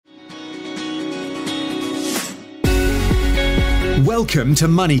Welcome to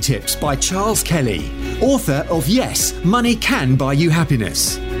Money Tips by Charles Kelly, author of Yes, Money Can Buy You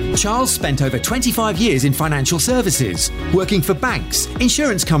Happiness. Charles spent over 25 years in financial services, working for banks,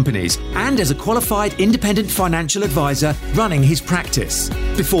 insurance companies, and as a qualified independent financial advisor running his practice,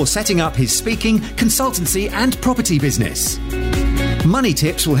 before setting up his speaking, consultancy, and property business. Money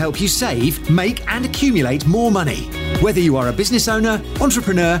Tips will help you save, make, and accumulate more money, whether you are a business owner,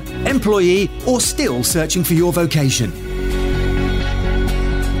 entrepreneur, employee, or still searching for your vocation.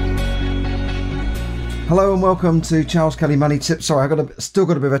 Hello and welcome to Charles Kelly Money Tips. Sorry, still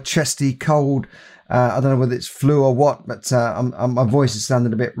got a bit of a chesty cold. I don't know whether it's flu or what, but my voice is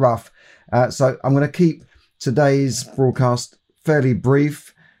sounding a bit rough. So I'm going to keep today's broadcast fairly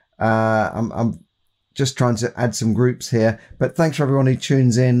brief. I'm just trying to add some groups here, but thanks for everyone who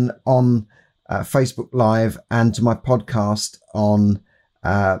tunes in on Facebook Live and to my podcast on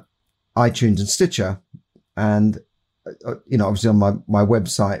iTunes and Stitcher, and obviously on my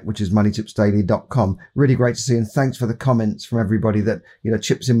website, which is moneytipsdaily.com. Really great to see, and thanks for the comments from everybody that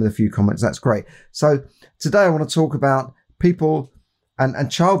chips in with a few comments. That's great. So today I want to talk about people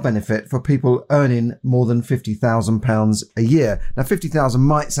and child benefit for people earning more than £50,000 a year. Now, 50,000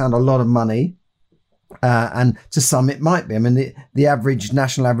 might sound a lot of money, and to some it might be. I mean, the average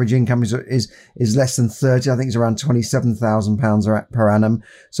national average income is less than 30. I think it's around £27,000 per annum.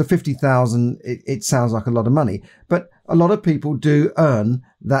 So 50,000, it sounds like a lot of money, but a lot of people do earn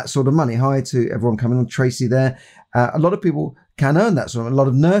that sort of money. Hi to everyone coming on, Tracy there. A lot of people can earn that sort of. A lot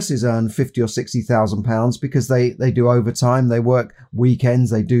of nurses earn 50 or 60,000 pounds because they do overtime, they work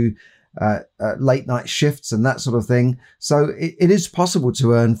weekends, they do late night shifts and that sort of thing. So it is possible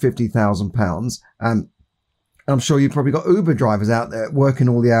to earn £50,000. I'm sure you've probably got Uber drivers out there working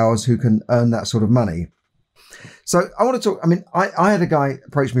all the hours who can earn that sort of money. So I want to talk. I mean, I had a guy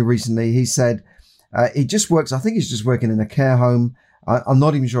approach me recently. He said he just works. I think he's just working in a care home. I'm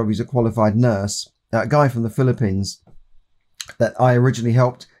not even sure if he's a qualified nurse. A guy from the Philippines that I originally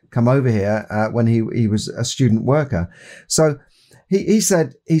helped come over here when he was a student worker. So he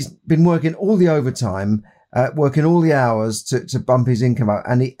said he's been working all the overtime, working all the hours to bump his income up,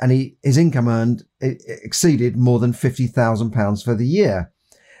 and his income earned exceeded more than £50,000 for the year.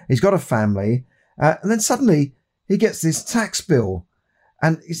 He's got a family, and then suddenly he gets this tax bill,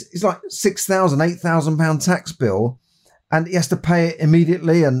 and it's like £6,000, £8,000 tax bill, and he has to pay it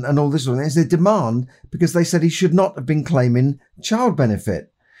immediately, and all this sort of thing. It's a demand because they said he should not have been claiming child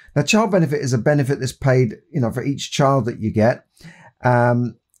benefit. Now, child benefit is a benefit that's paid, for each child that you get.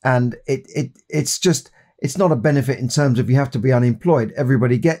 And it's not a benefit in terms of you have to be unemployed.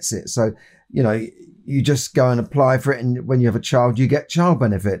 Everybody gets it. So, you just go and apply for it. And when you have a child, you get child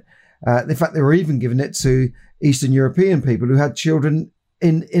benefit. In fact, they were even giving it to Eastern European people who had children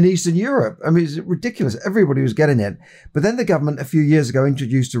in Eastern Europe. I mean, it's ridiculous. Everybody was getting it. But then the government a few years ago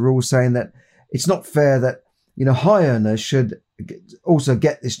introduced a rule saying that it's not fair that, high earners should also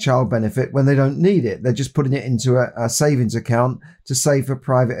get this child benefit when they don't need it. They're just putting it into a savings account to save for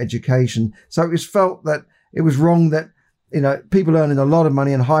private education. So it was felt that it was wrong that, people earning a lot of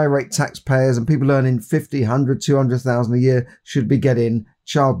money and higher rate taxpayers and people earning 50, 100, 200,000 a year should be getting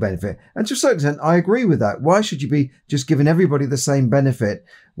child benefit. And to a certain extent, I agree with that. Why should you be just giving everybody the same benefit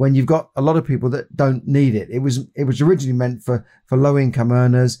when you've got a lot of people that don't need it? It was originally meant for low income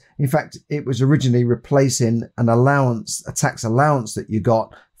earners. In fact, it was originally replacing a tax allowance that you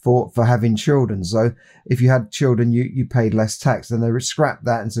got for having children. So if you had children, you paid less tax. Then they scrapped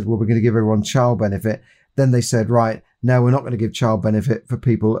that and said, well, we're going to give everyone child benefit. Then they said, right, now we're not going to give child benefit for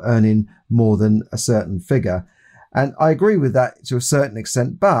people earning more than a certain figure. And I agree with that to a certain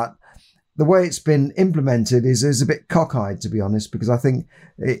extent, but the way it's been implemented is a bit cockeyed, to be honest, because I think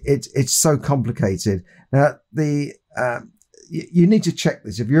it's so complicated. Now, you need to check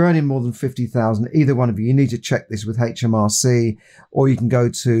this. If you're earning more than 50,000, either one of you need to check this with HMRC, or you can go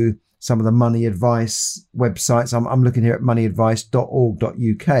to some of the money advice websites. I'm looking here at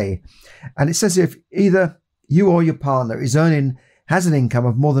moneyadvice.org.uk, and it says if either you or your partner has an income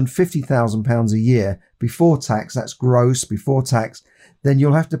of more than £50,000 a year before tax, that's gross before tax, then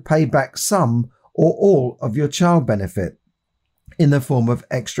you'll have to pay back some or all of your child benefit in the form of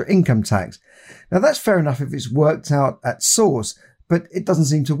extra income tax. Now, that's fair enough if it's worked out at source, but it doesn't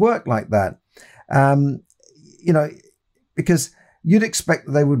seem to work like that. Because you'd expect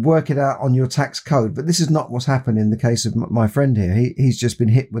that they would work it out on your tax code, but this is not what's happened in the case of my friend here. He's just been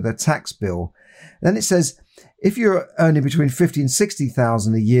hit with a tax bill. Then it says, if you're earning between 50 and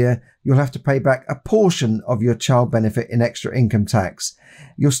 60,000 a year, you'll have to pay back a portion of your child benefit in extra income tax.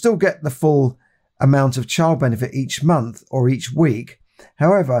 You'll still get the full amount of child benefit each month or each week.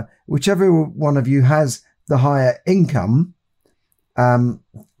 However, whichever one of you has the higher income,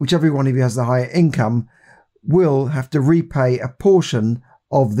 whichever one of you has the higher income, will have to repay a portion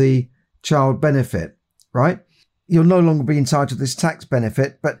of the child benefit, right? You'll no longer be entitled to this tax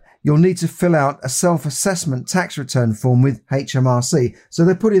benefit, but you'll need to fill out a self-assessment tax return form with HMRC. So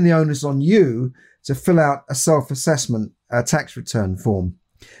they're putting the onus on you to fill out a self-assessment tax return form.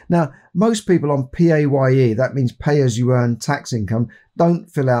 Now, most people on PAYE, that means pay as you earn tax income, don't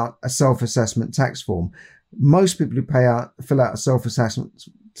fill out a self-assessment tax form. Most people who fill out a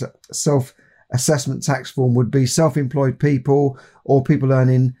self-assessment tax form would be self-employed people or people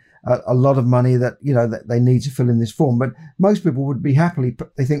earning a lot of money that, you know, that they need to fill in this form. But most people would be happily,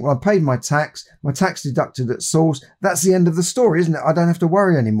 they think, well, I paid my tax deducted at source. That's the end of the story, isn't it? I don't have to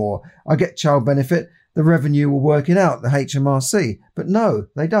worry anymore. I get child benefit. The revenue will work it out, the HMRC. But no,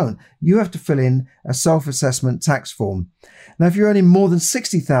 they don't. You have to fill in a self-assessment tax form. Now, if you're earning more than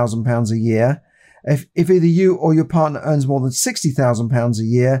 £60,000 a year, if either you or your partner earns more than £60,000 a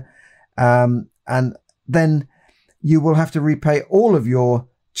year, and then you will have to repay all of your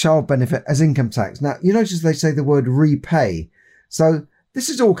child benefit as income tax. Now, you notice they say the word repay. So this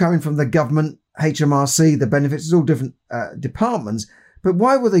is all coming from the government, HMRC, the benefits, it's all different departments. But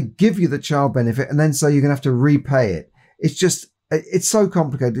why will they give you the child benefit and then say you're going to have to repay it? It's so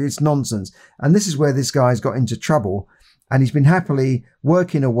complicated. It's nonsense. And this is where this guy's got into trouble. And he's been happily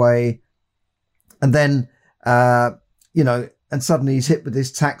working away. And then, and suddenly he's hit with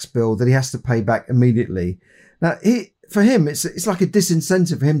this tax bill that he has to pay back immediately. Now, for him, it's like a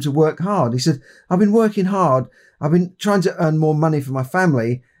disincentive for him to work hard. He said, I've been working hard. I've been trying to earn more money for my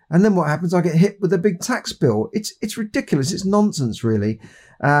family. And then what happens? I get hit with a big tax bill. It's ridiculous. It's nonsense, really.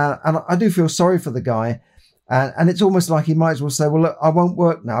 And I do feel sorry for the guy. And it's almost like he might as well say, well, look, I won't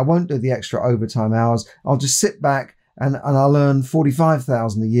work now. I won't do the extra overtime hours. I'll just sit back and I'll earn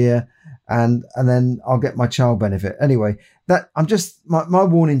 $45,000 a year. And then I'll get my child benefit. Anyway, my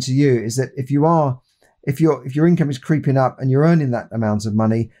warning to you is that if your income is creeping up and you're earning that amount of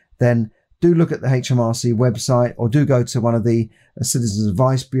money, then do look at the HMRC website or do go to one of the Citizens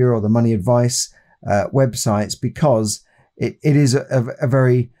Advice Bureau or the Money Advice websites, because it is a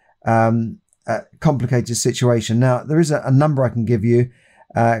very complicated situation. Now, there is a number I can give you.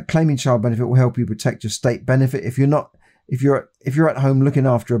 Claiming child benefit will help you protect your state benefit. If you're at home looking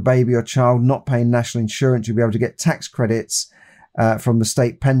after a baby or child, not paying national insurance, you'll be able to get tax credits from the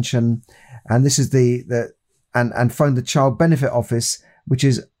state pension. And this is and phone the Child Benefit Office, which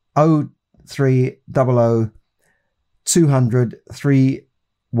is 0300 200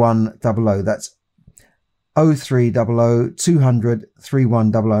 3100. That's 0300 200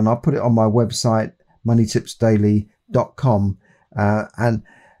 3100. And I'll put it on my website, moneytipsdaily.com. And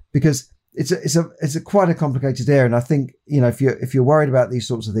because it's quite a complicated area. And I think, if you're worried about these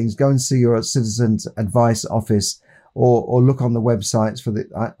sorts of things, go and see your Citizens Advice Office or look on the websites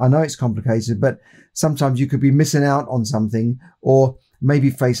I know it's complicated, but sometimes you could be missing out on something or maybe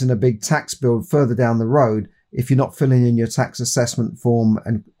facing a big tax bill further down the road if you're not filling in your tax assessment form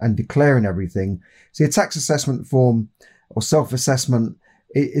and declaring everything. See, a tax assessment form or self-assessment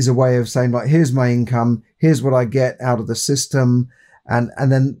is a way of saying, like, here's my income, here's what I get out of the system, and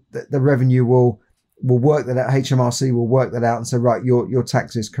then the revenue will work that out. HMRC will work that out and say, right, your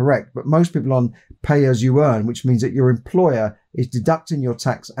tax is correct. But most people on pay as you earn, which means that your employer is deducting your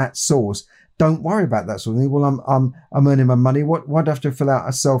tax at source, don't worry about that sort of thing. Well, I'm earning my money. Why do I have to fill out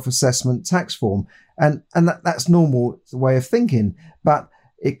a self-assessment tax form? And that's normal way of thinking. But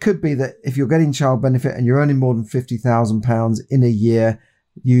it could be that if you're getting child benefit and you're earning more than £50,000 in a year,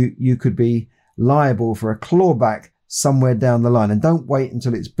 you could be liable for a clawback somewhere down the line. And don't wait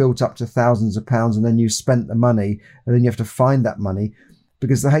until it's built up to thousands of pounds and then you've spent the money and then you have to find that money,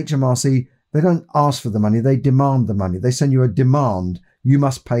 because the HMRC, they don't ask for the money, they demand the money. They send you a demand. You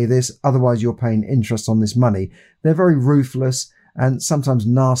must pay this, otherwise you're paying interest on this money. They're very ruthless and sometimes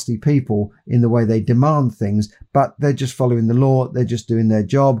nasty people in the way they demand things, but they're just following the law. They're just doing their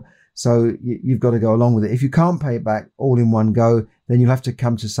job. So you've got to go along with it. If you can't pay it back all in one go, then you'll have to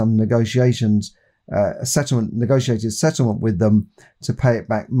come to some negotiations, negotiated settlement with them to pay it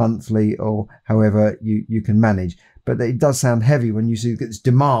back monthly or however you can manage. But it does sound heavy when you see this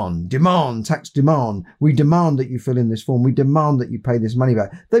demand, tax demand. We demand that you fill in this form. We demand that you pay this money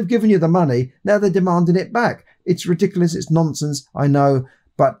back. They've given you the money. Now they're demanding it back. It's ridiculous. It's nonsense. I know,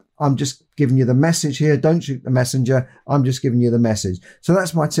 but I'm just giving you the message here. Don't shoot the messenger. I'm just giving you the message. So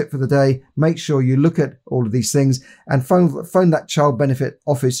that's my tip for the day. Make sure you look at all of these things and phone that Child Benefit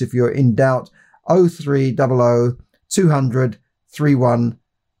Office if you're in doubt. 0300 200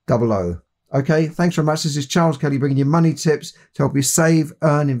 3100. Okay, thanks very much. This is Charles Kelly bringing you money tips to help you save,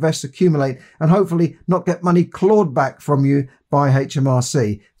 earn, invest, accumulate, and hopefully not get money clawed back from you by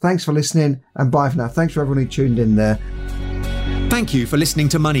HMRC. Thanks for listening, and bye for now. Thanks for everyone who tuned in there. Thank you for listening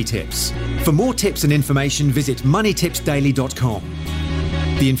to Money Tips. For more tips and information, visit moneytipsdaily.com.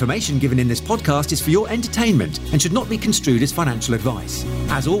 The information given in this podcast is for your entertainment and should not be construed as financial advice.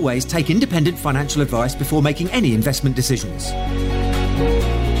 As always, take independent financial advice before making any investment decisions.